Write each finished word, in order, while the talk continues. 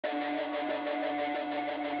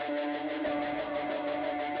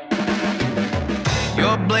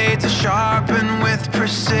Your blades are sharpened with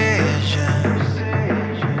precision,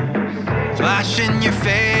 flashing your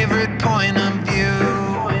favorite point of view.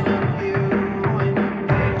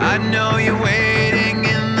 I know you're waiting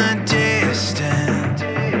in the distance,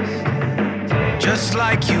 just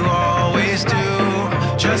like you always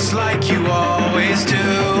do, just like you always do.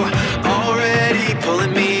 Already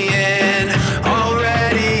pulling me in,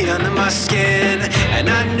 already under my skin, and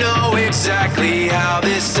I know exactly how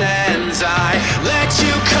this ends. I let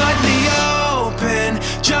you cut me open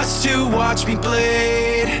just to watch me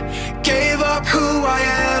bleed. Gave up who I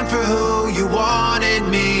am for who you wanted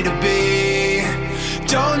me to be.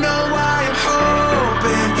 Don't know why I'm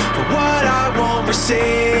hoping for what I won't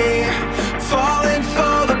receive. Falling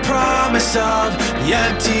for the promise of the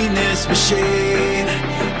emptiness machine.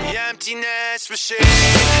 The emptiness machine.